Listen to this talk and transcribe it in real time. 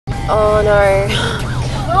Oh no.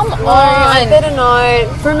 Come on. I better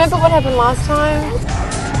not. Remember what happened last time?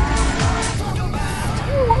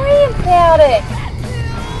 Don't worry about it.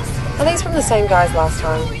 Are these from the same guys last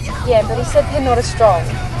time? Yeah, but he said they're not as strong.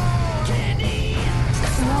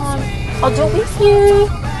 Come on. I'll do it with you.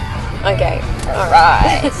 Okay,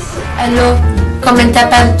 alright. Allô, comment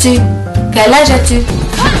t'appelles-tu? Quel âge as-tu?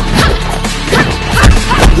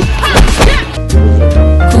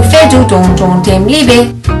 Tu fais du ton t'aimes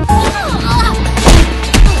libé.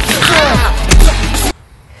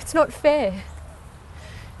 It's not fair.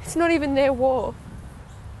 It's not even their war.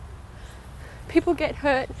 People get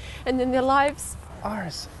hurt and then their lives...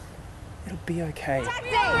 Iris, it'll be okay. Taxi!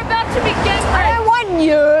 We're about to be gang raped. I don't want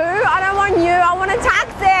you. I don't want you. I want a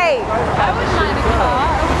taxi. I wouldn't mind a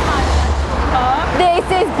car. I wouldn't mind a car. This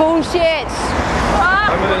is bullshit.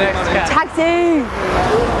 Over the next cat. Taxi.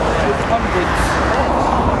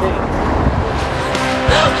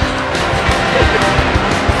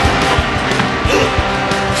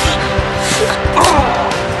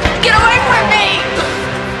 Get away from me!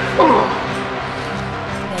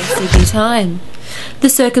 Every time. The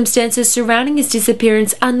circumstances surrounding his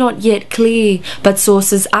disappearance are not yet clear, but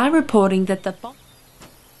sources are reporting that the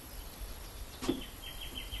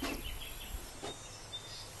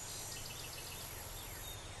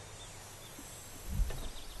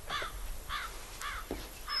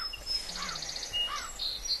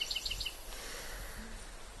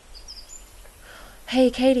Hey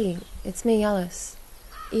Katie, it's me, Alice.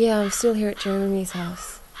 Yeah, I'm still here at Jeremy's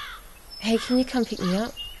house. Hey, can you come pick me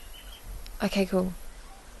up? Okay, cool.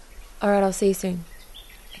 Alright, I'll see you soon.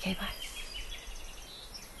 Okay, bye.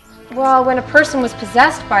 Well, when a person was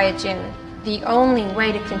possessed by a jinn, the only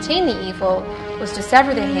way to contain the evil was to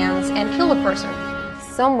sever their hands and kill the person.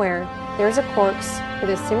 Somewhere, there's a corpse with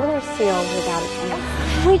a similar seal without its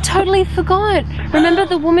hand. We totally forgot. Remember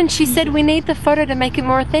the woman, she said we need the photo to make it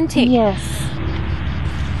more authentic? Yes.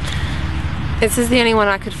 This is the only one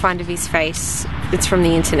I could find of his face. It's from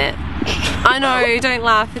the internet. I know, don't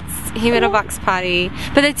laugh. It's him at a bucks party.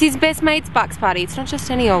 But it's his best mate's bucks party. It's not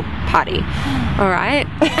just any old party. Alright?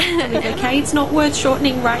 Okay, it's not worth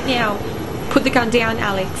shortening right now. Put the gun down,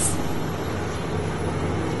 Alex.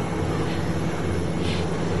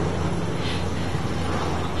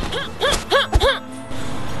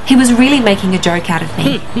 He was really making a joke out of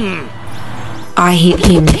me. I hit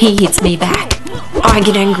him, he hits me back. I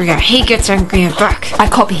get angrier, he gets angrier back. I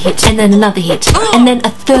copy hit, and then another hit, and then a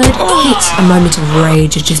third hit. A moment of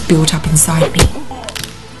rage had just built up inside me.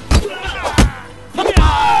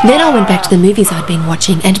 Then I went back to the movies I'd been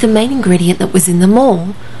watching, and the main ingredient that was in them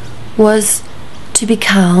all was to be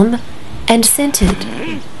calm and centered.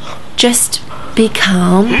 Just be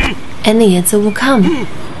calm, and the answer will come.